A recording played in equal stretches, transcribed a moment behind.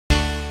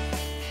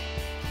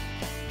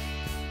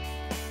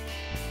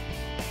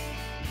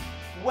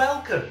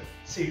Welcome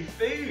to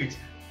food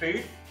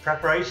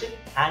preparation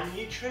and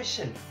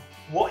nutrition.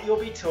 What you'll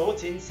be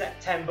taught in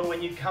September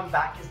when you come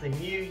back is the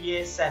new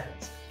year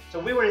 7s. So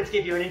we wanted to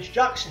give you an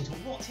introduction to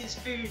what is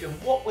food and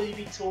what will you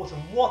be taught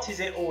and what is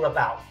it all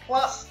about.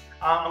 Plus,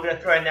 I'm going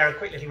to throw in there a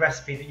quick little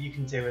recipe that you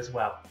can do as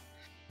well.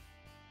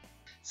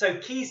 So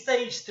key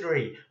stage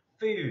 3,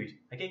 food.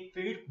 Okay,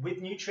 food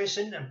with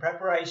nutrition and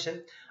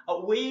preparation.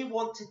 We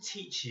want to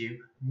teach you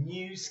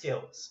new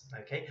skills.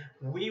 Okay,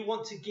 we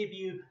want to give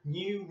you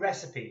new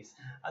recipes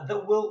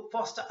that will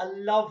foster a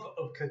love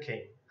of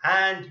cooking,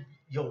 and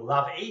you'll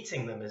love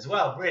eating them as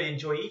well. Really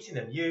enjoy eating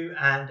them, you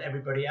and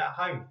everybody at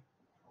home.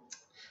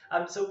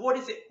 So what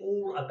is it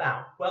all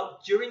about? Well,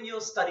 during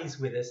your studies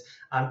with us,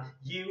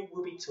 you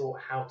will be taught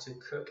how to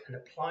cook and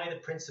apply the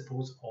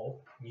principles of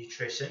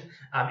nutrition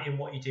in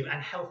what you do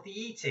and healthy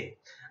eating.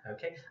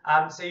 Okay,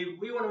 so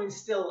we want to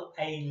instill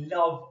a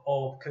love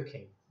of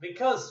cooking,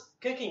 because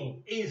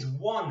cooking is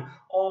one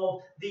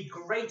of the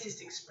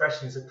greatest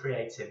expressions of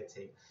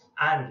creativity.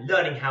 And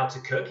learning how to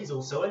cook is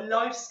also a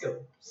life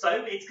skill.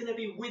 So it's going to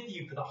be with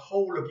you for the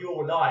whole of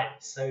your life.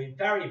 So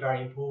very,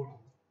 very important.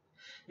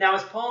 Now,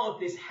 as part of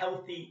this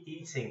healthy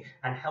eating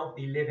and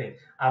healthy living,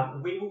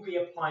 we will be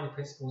applying the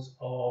principles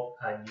of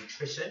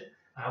nutrition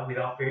with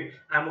our food,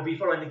 and we'll be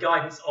following the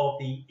guidance of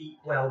the Eat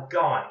Well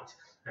Guide.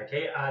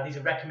 Okay, these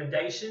are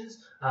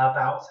recommendations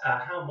about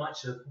how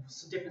much of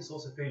different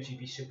sorts of foods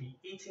you should be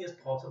eating as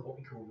part of what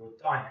we call your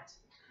diet.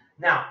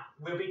 Now,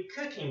 we'll be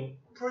cooking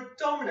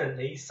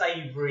predominantly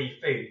savoury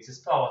foods as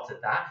part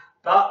of that,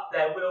 but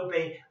there will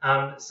be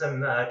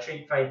some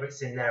treat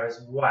favourites in there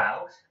as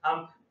well.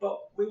 But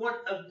we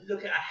want to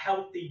look at a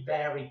healthy,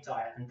 varied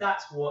diet, and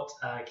that's what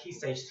Key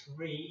Stage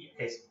 3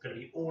 is going to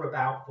be all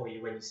about for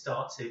you when you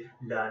start to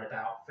learn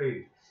about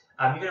food.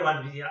 You're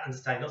going to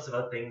understand lots of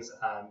other things,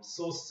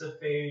 sources of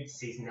food,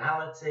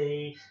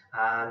 seasonality,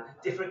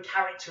 different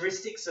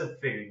characteristics of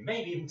food,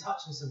 maybe even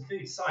touch on some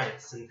food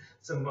science and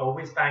some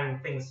whiz-bang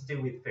things to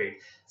do with food.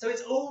 So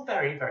it's all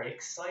very, very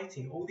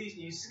exciting. All these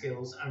new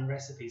skills and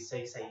recipes, so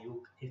you say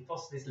you'll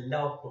foster this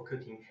love for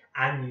cooking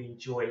and you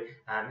enjoy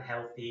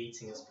healthy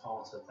eating as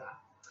part of that.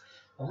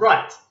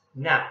 Right.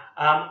 Now,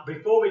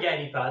 before we get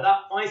any further,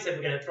 I said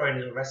we're going to throw in a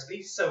little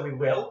recipe, so we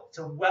will,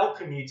 to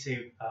welcome you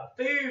to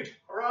food.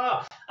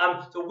 Hurrah!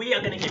 So we are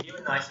going to give you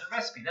a nice little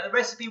recipe. Now, the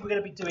recipe we're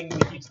going to be doing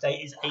with you today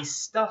is a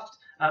stuffed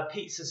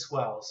pizza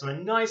swirl. So a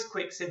nice,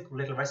 quick, simple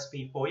little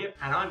recipe for you,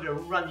 and I'm going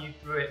to run you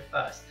through it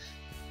first.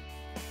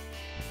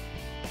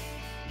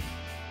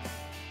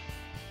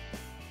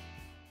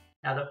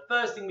 Now, the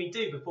first thing we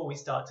do before we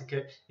start to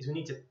cook is we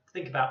need to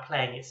think about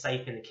playing it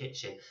safe in the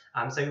kitchen.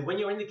 So when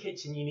you're in the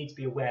kitchen, you need to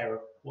be aware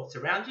of what's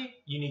around you.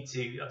 You need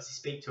to obviously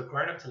speak to a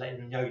grown-up to let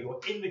them know you're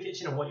in the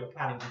kitchen and what you're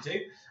planning to do.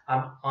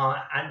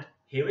 And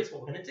here is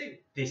what we're going to do.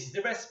 This is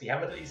the recipe. Have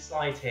a look at these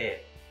slides here.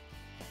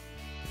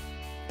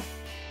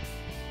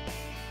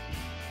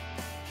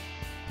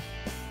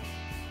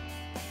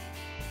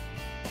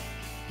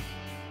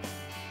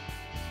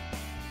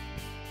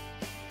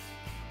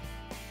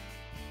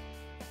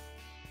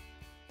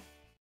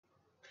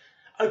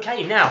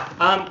 Okay,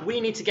 now we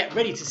need to get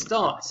ready to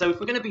start. So if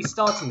we're going to be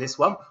starting this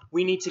one,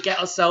 we need to get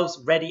ourselves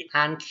ready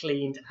and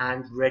cleaned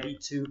and ready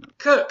to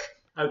cook.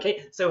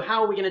 Okay, so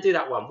how are we going to do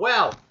that one?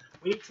 Well,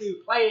 we need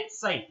to play it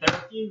safe. There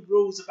are a few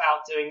rules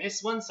about doing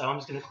this one, so I'm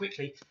just going to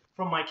quickly,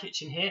 from my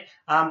kitchen here,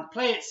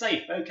 play it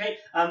safe, okay?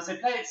 So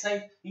play it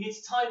safe. You need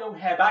to tie long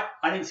hair back.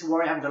 I don't need to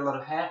worry, I haven't got a lot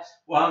of hair.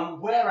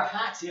 Wear a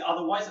hat,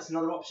 otherwise that's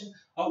another option.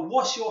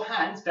 Wash your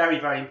hands, very,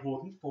 very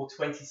important, for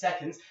 20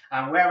 seconds.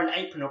 And wear an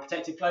apron or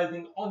protective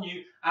clothing on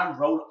you and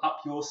roll up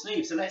your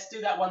sleeve. So let's do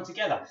that one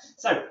together.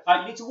 So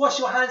you need to wash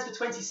your hands for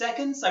 20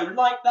 seconds. So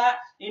like that,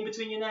 in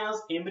between your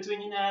nails, in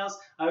between your nails.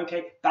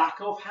 Okay,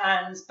 back of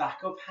hands,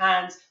 back of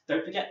hands.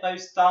 Don't forget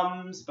those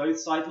thumbs, both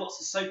sides.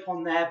 Lots of soap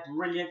on there,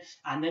 brilliant.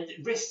 And then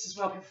wrists as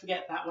well, don't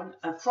forget that one.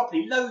 And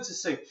properly, loads of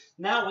soap.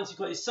 Now, once you've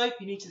got your soap,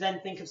 you need to then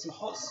think of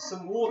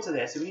some water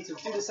there. So we need to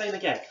do the same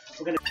again.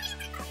 We're going to...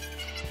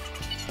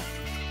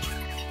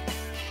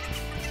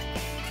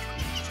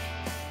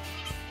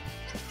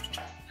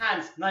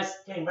 Hands, nice,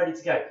 clean, ready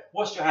to go.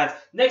 Wash your hands.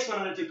 Next one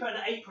I'm going to do, put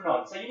an apron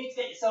on. So you need to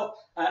get yourself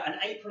an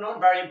apron on,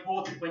 very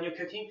important when you're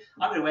cooking.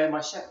 I'm going to wear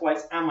my chef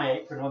whites and my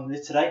apron on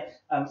today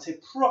to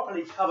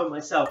properly cover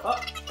myself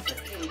up. So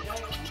here we go.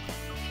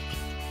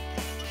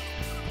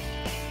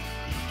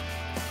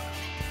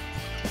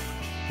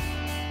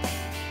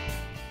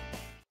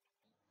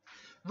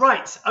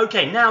 Right,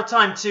 okay, now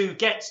time to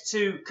get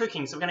to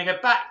cooking. So we're going to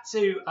go back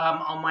to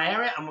on my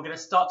area and we're going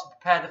to start to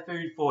prepare the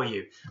food for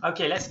you.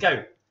 Okay, let's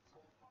go.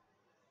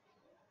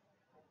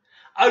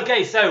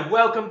 Okay, so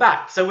welcome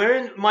back. So we're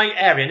in my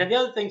area. Now the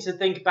other thing to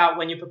think about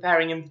when you're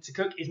preparing to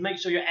cook is make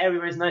sure your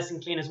area is nice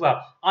and clean as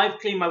well. I've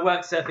cleaned my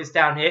work surface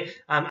down here.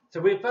 So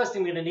the first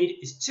thing we're going to need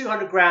is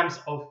 200 grams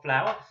of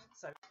flour.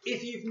 So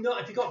if you've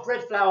got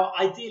bread flour,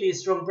 ideally a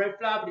strong bread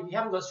flour, but if you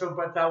haven't got strong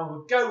bread flour,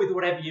 we'll go with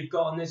whatever you've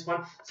got on this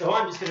one. So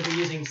I'm just going to be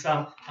using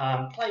some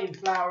plain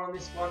flour on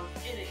this one.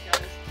 In it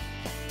goes.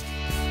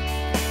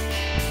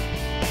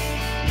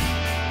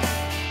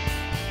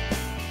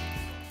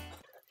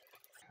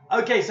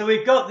 Okay, so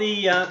we've got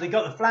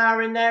the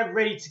flour in there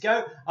ready to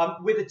go.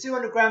 With the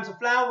 200 grams of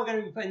flour, we're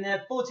going to be putting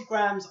there 40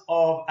 grams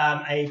of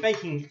a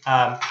baking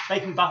fat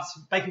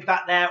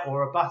there,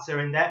 or a butter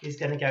in there, is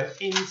going to go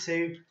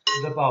into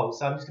the bowl.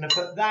 So I'm just going to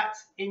put that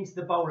into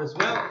the bowl as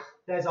well.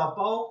 There's our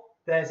bowl.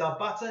 There's our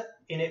butter.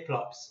 In it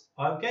plops.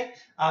 Okay.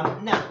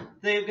 Now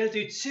we're going to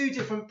do two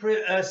different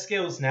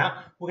skills.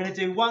 Now we're going to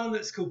do one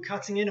that's called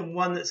cutting in and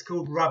one that's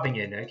called rubbing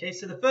in. Okay.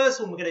 So the first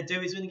one we're going to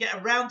do is we're going to get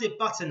a rounded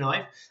butter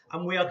knife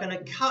and we are going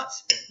to cut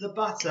the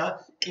butter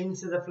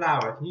into the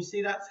flour. Can you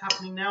see that's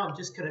happening now? I'm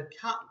just going to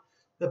cut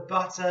the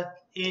butter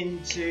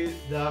into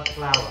the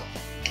flour.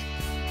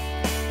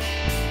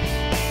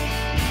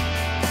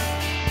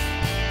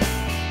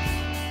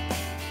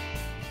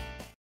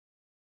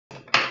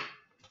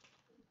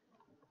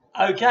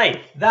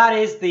 Okay, that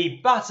is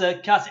the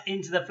butter cut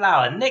into the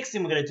flour. Next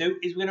thing we're going to do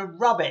is we're going to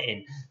rub it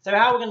in. So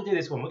how we're going to do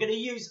this one? We're going to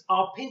use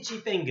our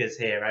pinchy fingers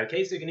here,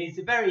 okay? So we're going to use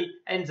the very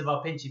ends of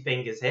our pinchy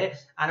fingers here.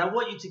 And I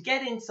want you to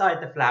get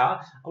inside the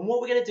flour. And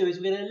what we're going to do is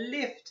we're going to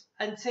lift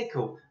and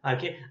tickle,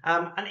 okay?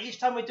 And each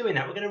time we're doing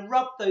that, we're going to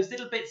rub those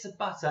little bits of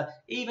butter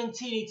even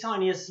teeny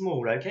tiny as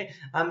small, okay?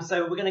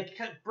 So we're going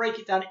to break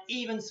it down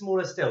even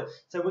smaller still.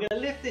 So we're going to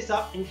lift this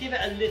up and give it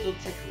a little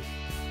tickle.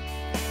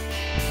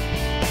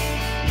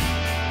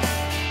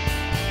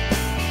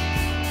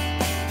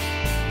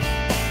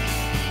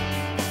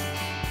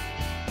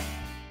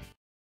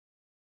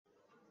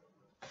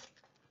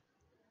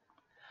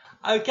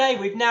 Okay,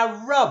 we've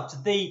now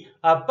rubbed the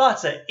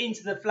butter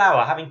into the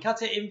flour, having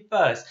cut it in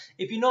first.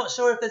 If you're not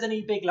sure if there's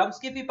any big lumps,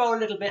 give your bowl a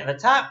little bit of a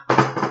tap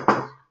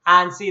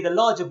and see the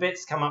larger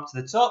bits come up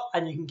to the top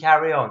and you can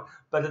carry on.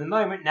 But at the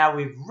moment now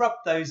we've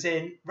rubbed those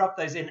in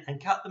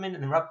and cut them in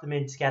and then rubbed them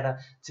in together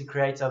to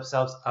create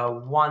ourselves a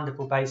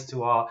wonderful base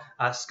to our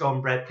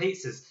scone bread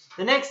pizzas.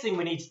 The next thing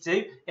we need to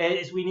do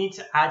is we need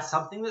to add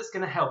something that's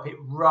going to help it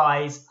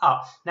rise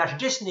up. Now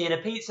traditionally in a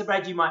pizza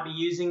bread you might be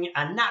using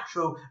a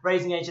natural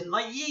raising agent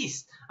like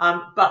yeast.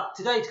 But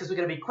today, because we're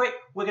going to be quick,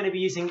 we're going to be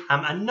using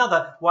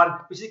another one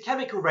which is a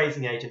chemical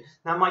raising agent.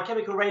 Now my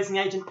chemical raising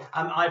agent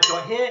I've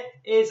got here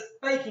is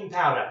baking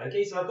powder.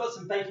 Okay, so I've got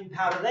some baking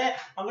powder there.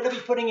 I'm going to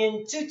be putting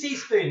in 2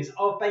 teaspoons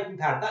of baking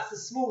powder. That's the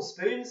small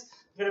spoons.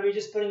 I'm going to be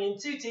just putting in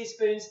 2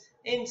 teaspoons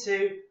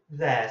into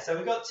there. So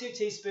we've got 2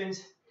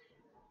 teaspoons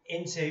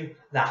into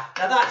that.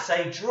 Now that's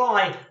a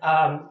dry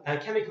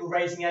chemical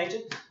raising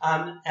agent. It's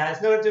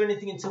not going to do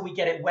anything until we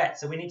get it wet.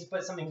 So we need to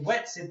put something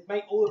wet to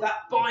make all of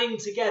that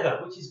bind together,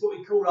 which is what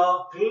we call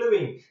our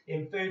gluing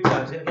in food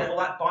terms. We're going to get all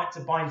that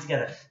bind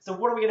together. So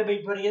what are we going to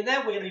be putting in there?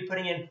 We're going to be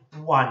putting in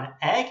 1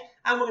 egg.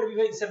 And we're going to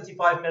be putting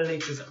 75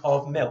 millilitres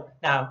of milk.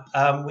 Now,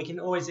 we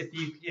can always, if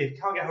you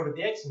can't get hold of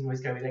the eggs, you can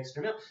always go with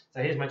extra milk.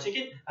 So here's my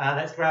chicken.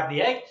 Let's grab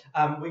the egg.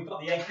 We've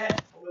got the egg here.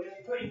 We're going to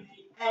be putting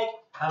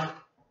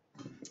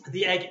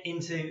the egg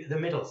into the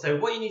middle. So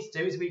what you need to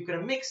do is we're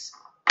going to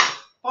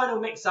final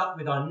mix up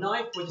with our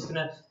knife. We're just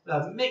going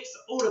to mix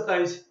all of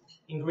those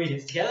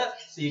ingredients together.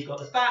 So you've got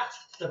the fat,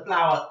 the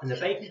flour and the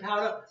baking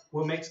powder.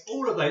 We'll mix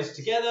all of those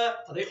together.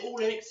 Are they all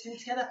mixed in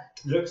together?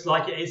 Looks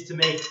like it is to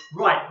me.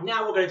 Right,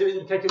 now what we're going to do is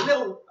we're going to take a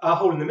little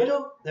hole in the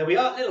middle. There we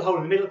are, little hole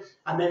in the middle.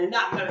 And then in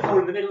that little hole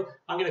in the middle,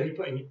 I'm going to be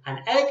putting an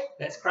egg.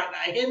 Let's crack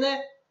that egg in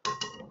there.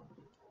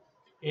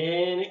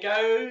 In it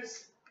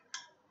goes.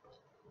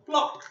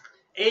 Plop.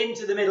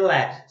 Into the middle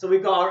there. So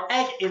we've got our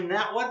egg in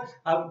that one.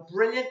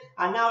 Brilliant.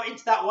 And now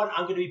into that one,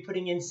 I'm going to be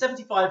putting in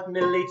 75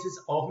 millilitres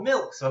of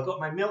milk. So I've got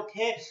my milk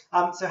here.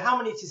 So how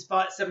many is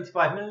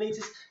 75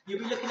 millilitres? You'll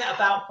be looking at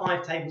about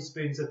 5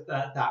 tablespoons of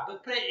that,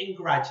 but put it in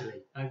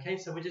gradually. Okay,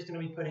 so we're just going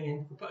to be putting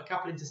in, we'll put a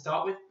couple in to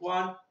start with.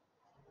 1,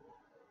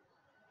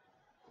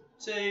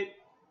 2,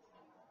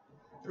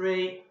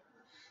 3,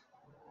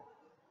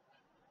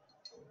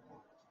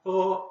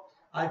 4.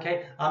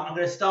 Okay, I'm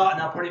going to start,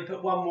 and I'll probably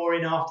put one more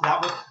in after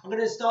that one. I'm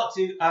going to start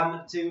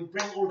to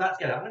bring all that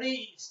together. I'm going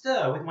to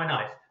stir with my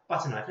knife,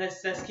 butter knife.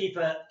 Let's keep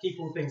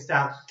all things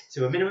down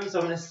to a minimum. So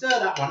I'm going to stir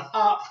that one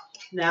up.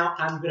 Now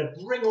I'm going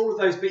to bring all of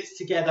those bits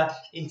together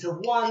into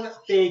one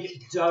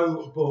big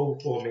dough ball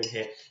forming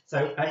here.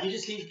 So you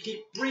just need to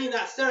keep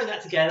stirring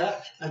that together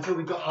until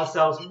we've got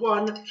ourselves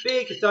one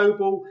big dough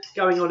ball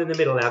going on in the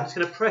middle there. I'm just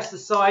going to press the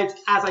sides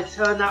as I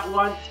turn that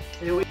one.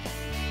 Here we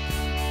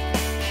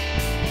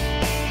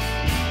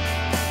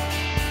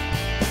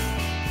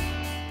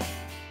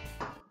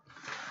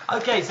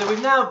Okay, so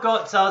we've now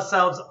got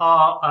ourselves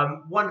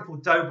our wonderful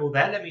dough ball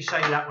there. Let me show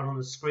you that one on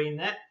the screen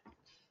there.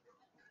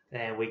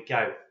 There we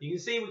go. You can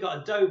see we've got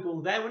a dough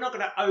ball there. We're not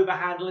going to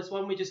overhandle this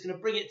one. We're just going to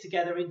bring it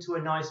together into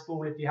a nice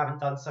ball if you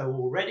haven't done so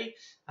already.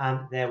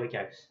 There we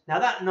go. Now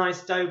that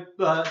nice the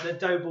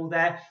dough ball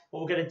there,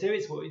 what we're going to do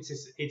is,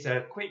 it's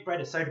a quick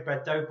bread, a soda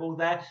bread dough ball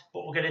there.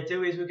 What we're going to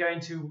do is we're going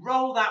to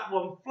roll that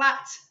one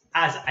flat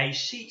as a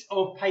sheet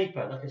of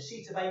paper, like a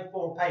sheet of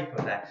A4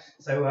 paper there.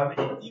 So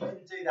you can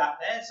do that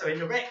there. So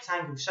in a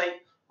rectangle shape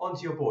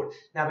onto your board.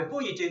 Now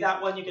before you do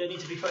that one, you're going to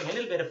need to be putting a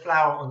little bit of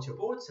flour onto your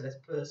board. So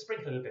let's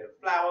sprinkle a little bit of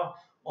flour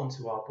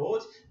onto our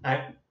board.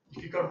 Now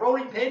If you've got a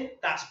rolling pin,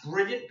 that's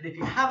brilliant, but if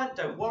you haven't,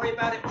 don't worry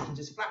about it. We can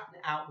just flatten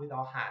it out with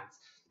our hands.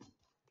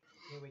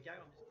 Here we go.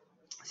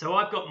 So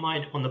I've got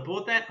mine on the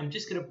board there. I'm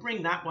just going to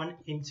bring that one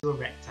into a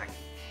rectangle.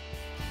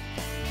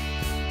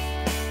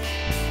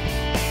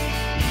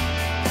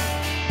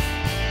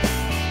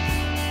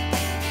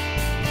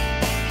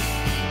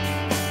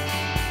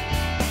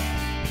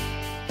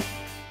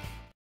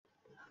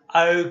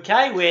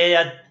 Okay,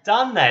 we're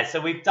done there.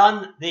 So we've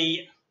done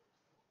the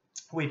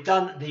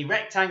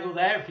rectangle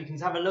there. If you can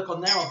have a look on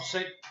there, I'll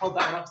hold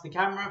that one up to the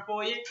camera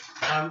for you.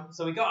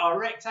 So we got our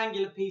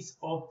rectangular piece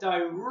of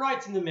dough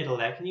right in the middle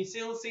there. Can you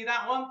still see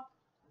that one?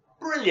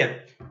 Brilliant.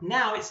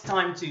 Now it's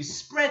time to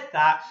spread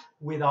that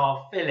with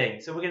our filling.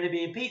 So we're going to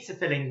be a pizza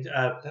filling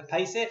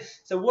paste here.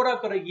 So what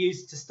I've got to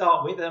use to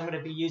start with, I'm going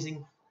to be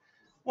using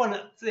one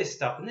of this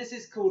stuff, and this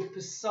is called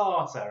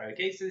passata.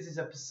 Okay, so this is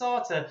a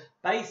passata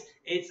base.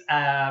 It's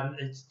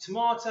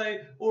tomato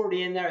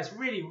already in there. It's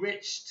really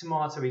rich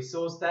tomatoey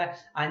sauce there,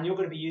 and you're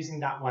going to be using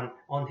that one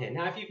on here.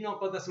 Now, if you've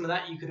not got some of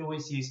that, you could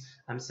always use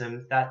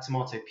some that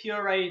tomato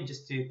puree and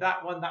just do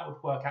that one. That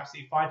would work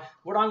absolutely fine.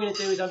 What I'm going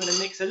to do is I'm going to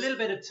mix a little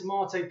bit of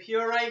tomato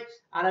puree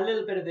and a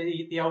little bit of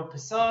the old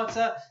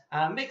passata.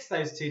 Mix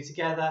those two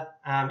together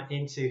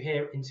into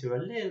a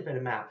little bit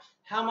of amount.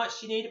 How much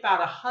do you need? About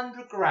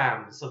 100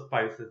 grams of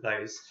both of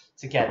those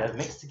together,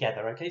 mixed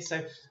together. Okay,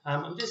 so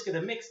I'm just going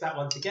to mix that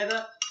one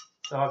together.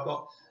 So I've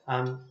got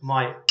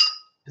my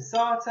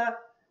passata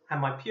and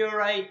my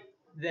puree.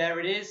 There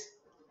it is.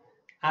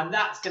 And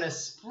that's going to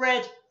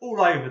spread all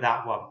over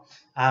that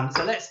one.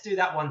 So let's do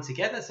that one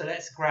together. So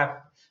let's grab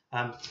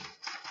a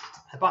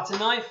butter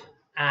knife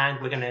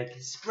and we're going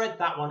to spread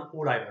that one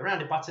all over.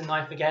 Rounded butter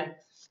knife again,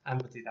 and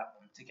we'll do that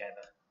one together.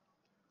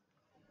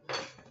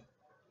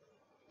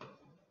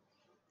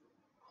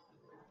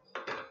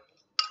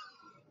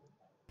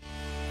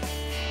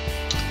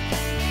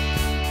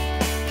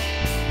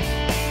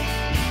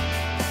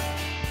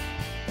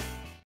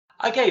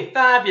 Okay,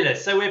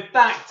 fabulous. So we're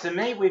back to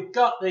me. We've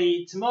got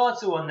the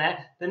tomato on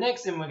there. The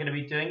next thing we're going to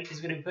be doing is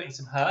we're going to be putting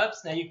some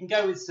herbs. Now you can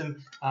go with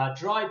some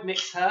dried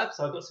mixed herbs.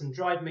 So I've got some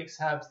dried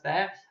mixed herbs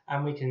there,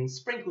 and we can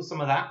sprinkle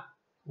some of that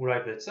all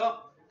over the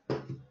top.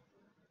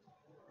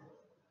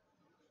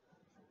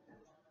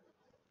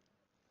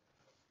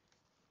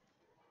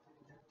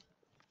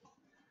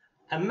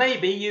 And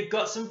maybe you've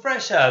got some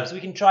fresh herbs.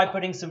 We can try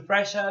putting some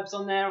fresh herbs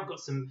on there. I've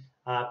got some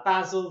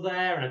basil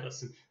there, and I've got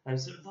some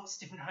lots of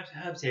different types of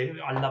herbs here.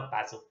 I love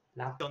basil.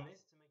 Now I've done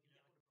this to make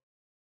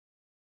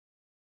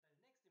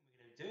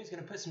it. The next thing we're going to do is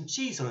going to put some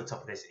cheese on the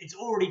top of this. It's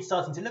already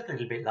starting to look a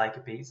little bit like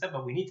a pizza,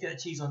 but we need to get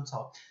the cheese on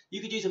top.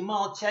 You could use a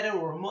mild cheddar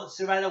or a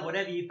mozzarella,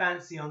 whatever you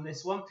fancy on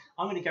this one.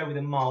 I'm going to go with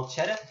a mild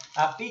cheddar.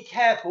 Be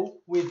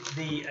careful with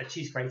the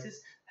cheese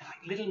graters. They're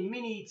like little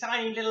mini,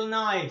 tiny little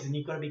knives, and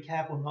you've got to be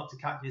careful not to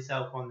cut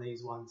yourself on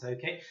these ones,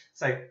 okay?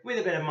 So with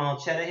a bit of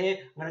mild cheddar here,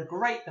 I'm going to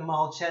grate the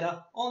mild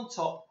cheddar on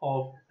top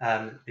of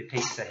the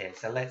pizza here.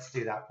 So let's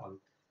do that one.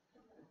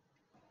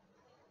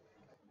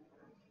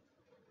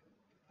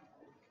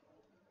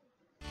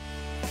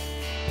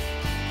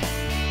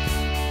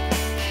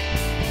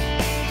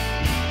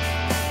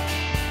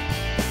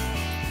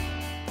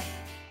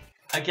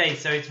 Okay,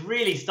 so it's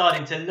really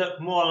starting to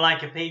look more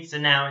like a pizza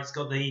now. It's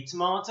got the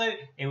tomato,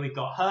 and we've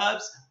got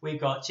herbs,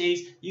 we've got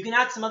cheese. You can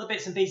add some other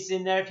bits and pieces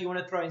in there if you want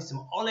to throw in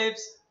some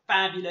olives.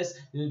 Fabulous.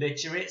 A little bit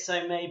of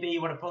chorizo maybe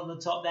you want to put on the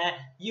top there.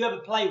 You have a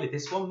play with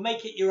this one.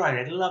 Make it your own.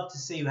 I'd love to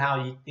see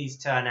how these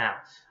turn out.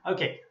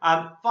 Okay,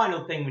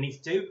 final thing we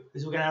need to do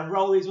is we're going to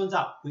roll these ones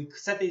up. We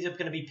said these are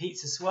going to be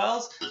pizza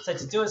swirls. So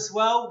to do a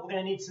swirl, we're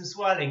going to need some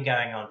swirling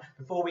going on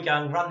before we go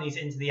and run these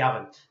into the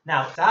oven.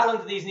 Now, so how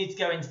long do these need to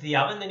go into the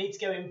oven? They need to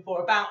go in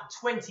for about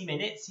 20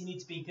 minutes. You need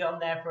to be on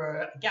there for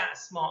a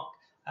gas mark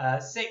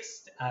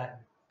 6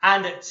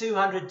 and at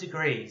 200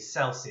 degrees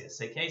Celsius,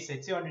 okay? So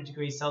 200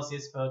 degrees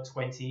Celsius for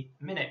 20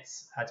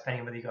 minutes, depending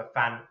on whether you've got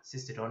fan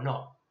assisted or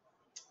not.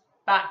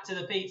 Back to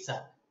the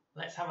pizza.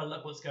 Let's have a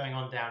look what's going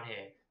on down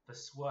here for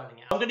swirling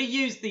it. I'm going to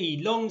use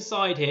the long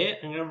side here.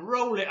 I'm going to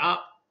roll it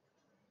up.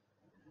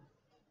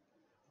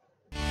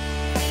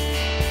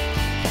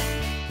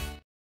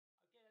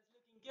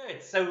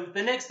 Good. So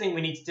the next thing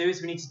we need to do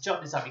is we need to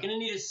chop this up. You're going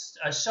to need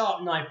a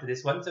sharp knife for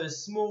this one. So a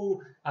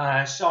small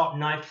sharp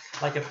knife,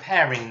 like a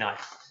paring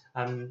knife.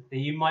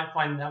 You might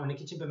find that one in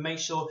the kitchen, but make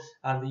sure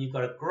that you've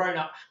got a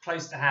grown-up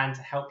close to hand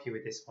to help you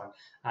with this one.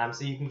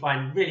 So you can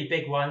find really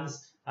big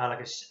ones, like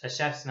a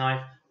chef's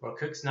knife or a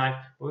cook's knife,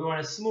 but we want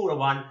a smaller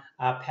one,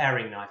 a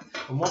paring knife.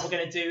 And what we're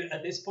going to do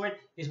at this point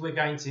is we're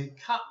going to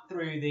cut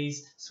through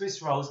these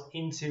Swiss rolls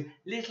into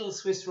little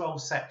Swiss roll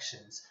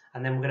sections,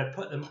 and then we're going to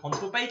put them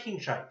onto a baking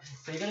tray.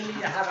 So you're going to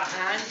need to have a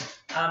hand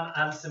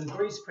and some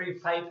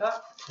greaseproof paper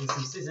and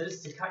some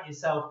scissors to cut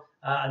yourself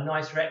a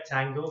nice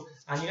rectangle,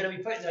 and you're going to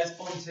be putting those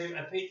onto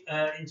an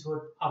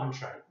oven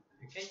tray.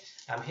 Okay,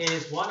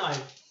 here's one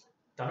I've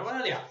done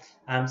earlier.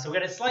 So we're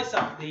going to slice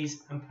up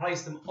these and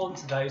place them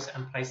onto those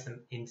and place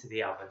them into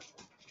the oven.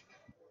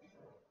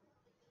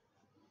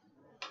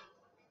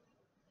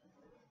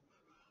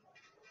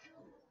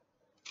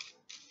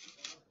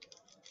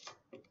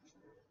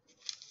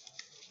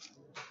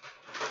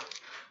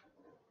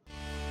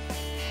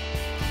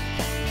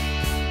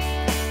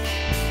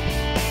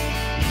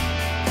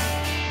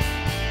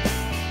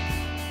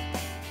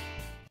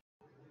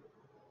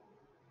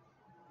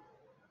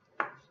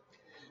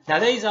 Now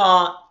these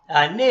are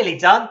nearly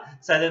done,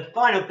 so the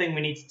final thing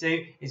we need to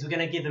do is we're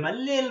going to give them a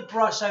little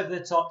brush over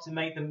the top to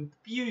make them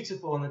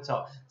beautiful on the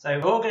top. So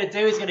what we're going to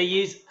do is going to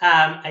use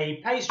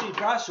a pastry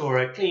brush or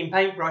a clean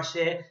paint brush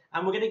here,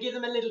 and we're going to give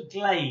them a little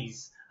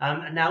glaze.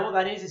 Now what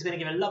that is going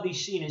to give a lovely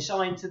sheen and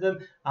shine to them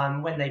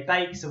when they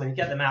bake, so when you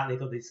get them out they've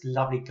got this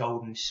lovely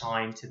golden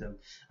shine to them.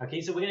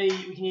 Okay, so we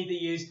can either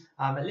use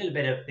a little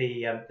bit of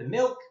the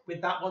milk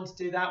with that one to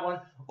do that one,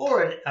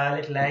 or a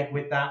little egg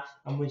with that,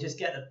 and we just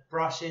get the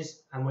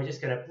brushes and we're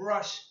just going to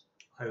brush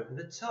over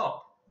the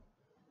top.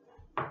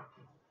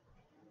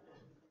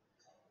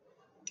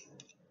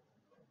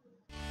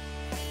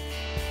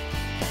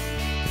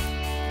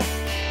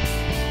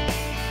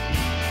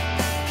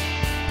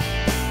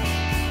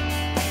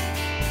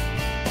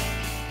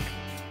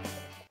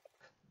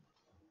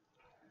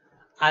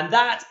 And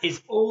that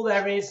is all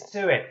there is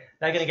to it.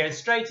 They're going to go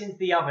straight into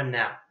the oven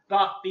now.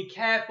 But be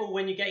careful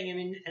when you're getting them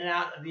in and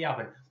out of the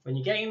oven. When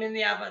you're getting them in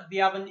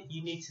the oven,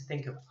 you need to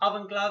think of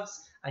oven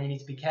gloves, and you need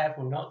to be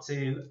careful not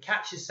to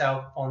catch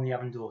yourself on the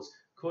oven doors.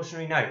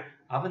 Cautionary note,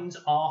 ovens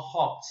are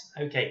hot.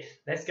 Okay,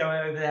 let's go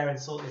over there and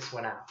sort this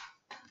one out.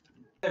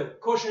 So,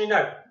 cautionary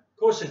note,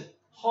 caution,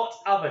 hot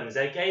ovens,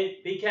 okay?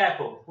 Be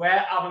careful.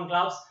 Wear oven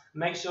gloves.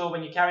 Make sure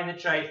when you're carrying the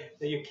tray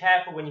that you're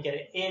careful when you get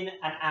it in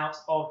and out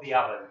of the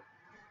oven.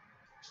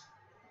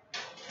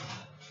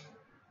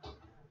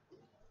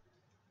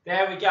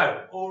 There we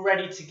go, all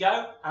ready to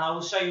go, and I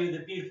will show you the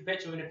beautiful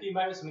picture in a few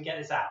moments when we get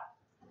this out.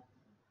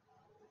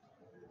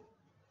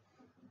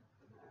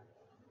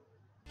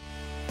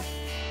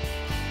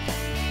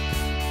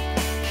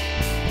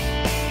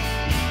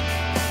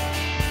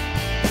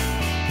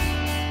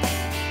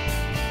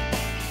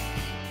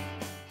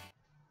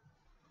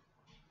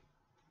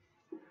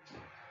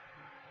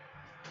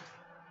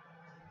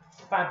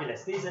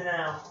 Fabulous, these are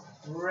now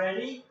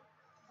ready.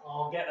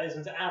 I'll get those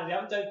ones out of the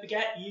oven. Don't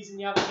forget using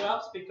the oven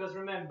gloves, because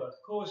remember,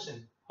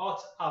 caution,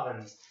 hot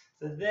ovens.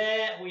 So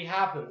there we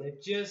have them.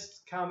 They've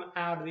just come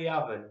out of the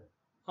oven.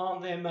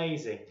 Aren't they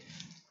amazing?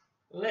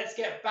 Let's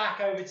get back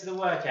over to the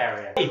work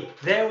area. Hey,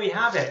 there we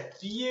have it.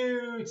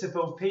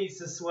 Beautiful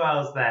pizza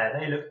swirls there.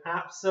 They look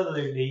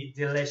absolutely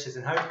delicious,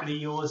 and hopefully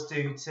yours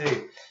do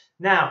too.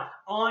 Now,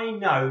 I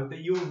know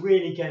that you're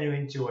really going to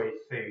enjoy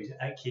food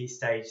at Key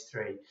Stage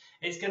 3.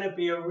 It's going to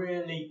be a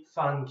really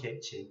fun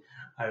kitchen,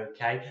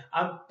 okay?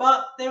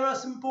 But there are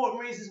some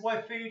important reasons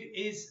why food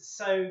is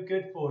so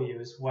good for you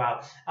as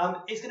well.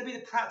 It's going to be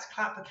the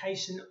practical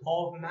application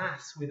of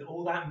maths with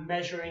all that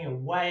measuring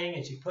and weighing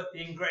as you put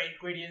the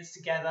ingredients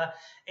together.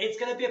 It's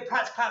going to be a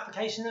practical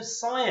application of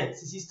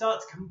science as you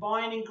start to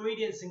combine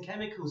ingredients and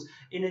chemicals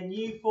in a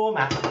new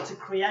format to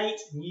create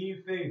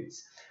new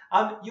foods.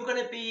 You're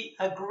going to be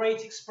a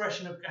great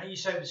expression of, you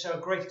show a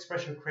great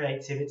expression of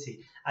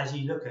creativity as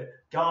you look at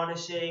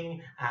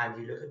garnishing and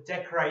you look at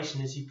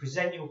decoration as you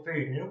present your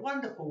food in a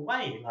wonderful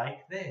way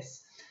like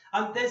this.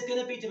 There's going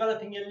to be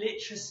developing your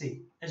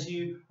literacy as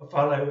you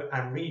follow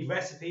and read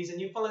recipes and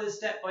you follow the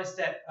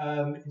step-by-step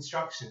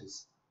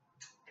instructions.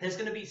 There's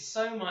going to be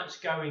so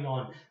much going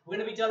on. We're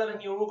going to be developing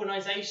your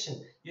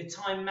organisation, your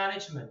time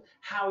management,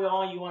 how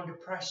are you under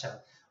pressure.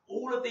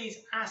 All of these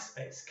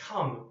aspects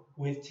come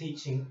with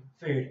teaching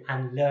food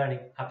and learning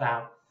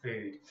about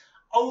food.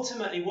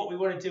 Ultimately, what we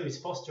want to do is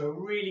foster a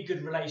really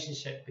good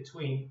relationship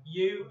between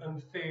you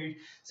and food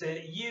so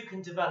that you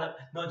can develop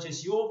not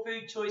just your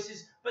food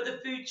choices, but the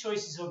food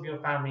choices of your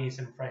families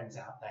and friends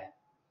out there.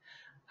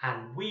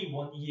 And we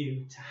want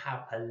you to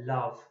have a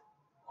love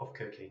of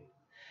cooking.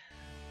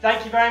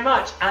 Thank you very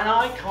much, and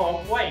I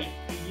can't wait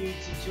for you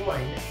to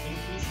join in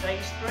Key Stage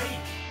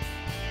 3.